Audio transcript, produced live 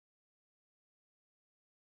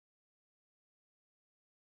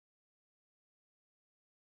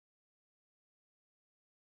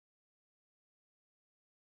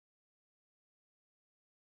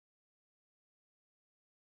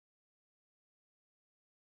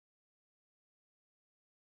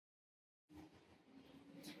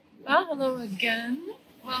Hello again.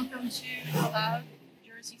 Welcome to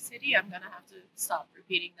Jersey City. I'm gonna have to stop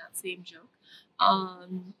repeating that same joke.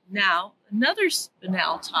 Now, another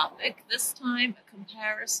Spinel topic. This time, a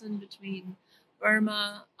comparison between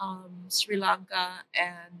Burma, Sri Lanka,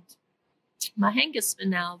 and Mahenge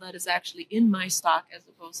Spinel that is actually in my stock, as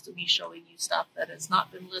opposed to me showing you stuff that has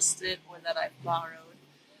not been listed or that I've borrowed.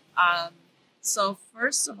 Um, so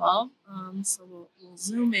first of all, we'll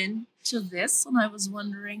zoom in to this, and I was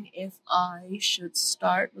wondering if I should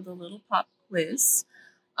start with a little pop quiz,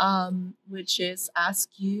 which is ask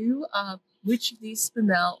you which of these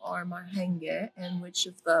Spinel are Mahenge and which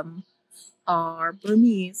of them are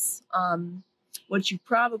Burmese. What you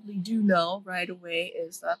probably do know right away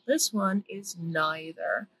is that this one is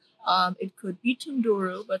neither. It could be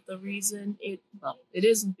Tunduru, but the reason it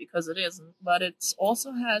isn't because it isn't, but it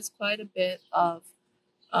also has quite a bit of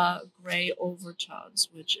gray overtones,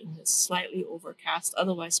 which in this slightly overcast,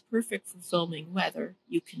 otherwise perfect for filming weather,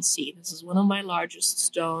 you can see. This is one of my largest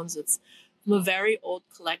stones. It's from a very old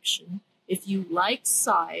collection. If you like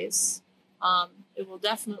size, it will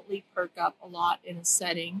definitely perk up a lot in a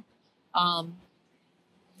setting.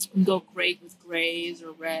 Go great with grays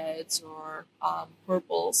or reds or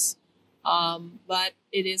purples, but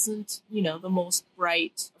it isn't, the most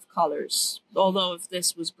bright of colors. Although if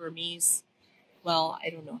this was Burmese, well, I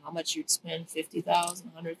don't know how much you'd spend, 50,000,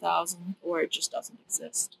 100,000, or it just doesn't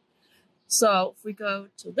exist. So if we go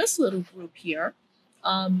to this little group here,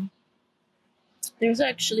 there's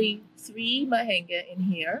actually 3 Mahenge in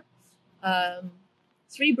here,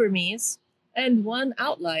 3 Burmese, and 1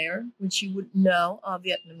 outlier, which you would know, a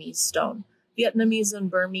Vietnamese stone. Vietnamese and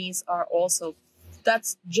Burmese are also,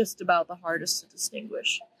 that's just about the hardest to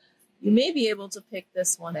distinguish. You may be able to pick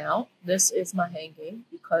this one out. This is Mahenge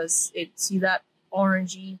because see that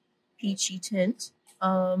orangey, peachy tint.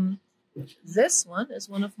 This one is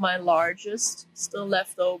one of my largest, still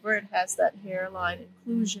left over. It has that hairline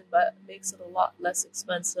inclusion, but it makes it a lot less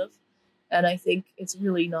expensive. And I think it's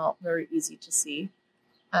really not very easy to see.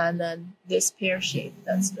 And then this pear shape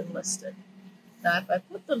that's been listed. Now, if I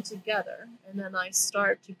put them together and then I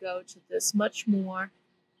start to go to this much more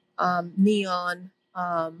neon,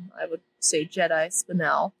 I would say Jedi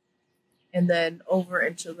Spinel, and then over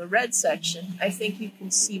into the red section, I think you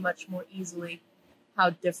can see much more easily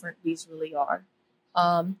how different these really are.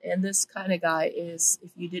 And this kind of guy is,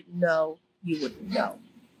 if you didn't know, you wouldn't know.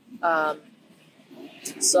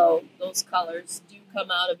 So those colors do come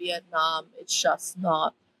out of Vietnam. It's just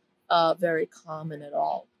not very common at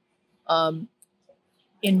all.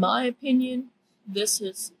 In my opinion, this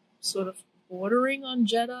is sort of bordering on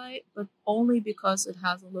Jedi, but only because it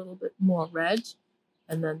has a little bit more red.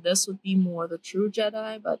 And then this would be more the true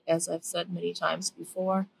Jedi. But as I've said many times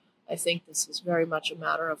before, I think this is very much a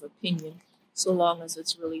matter of opinion, so long as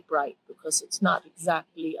it's really bright, because it's not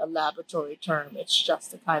exactly a laboratory term. It's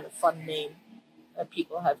just a kind of fun name that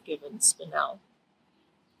people have given Spinel.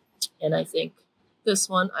 And I think this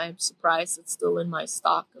one, I'm surprised it's still in my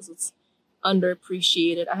stock because it's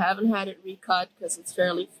underappreciated. I haven't had it recut because it's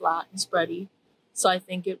fairly flat and spready, so I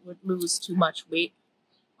think it would lose too much weight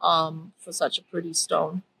for such a pretty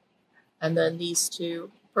stone. And then these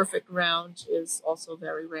two, perfect round is also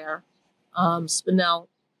very rare. Spinel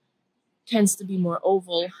tends to be more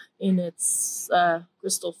oval in its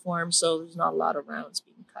crystal form, so there's not a lot of rounds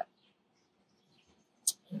being cut.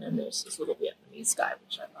 And then there's this little Vietnamese guy,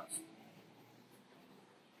 which I love.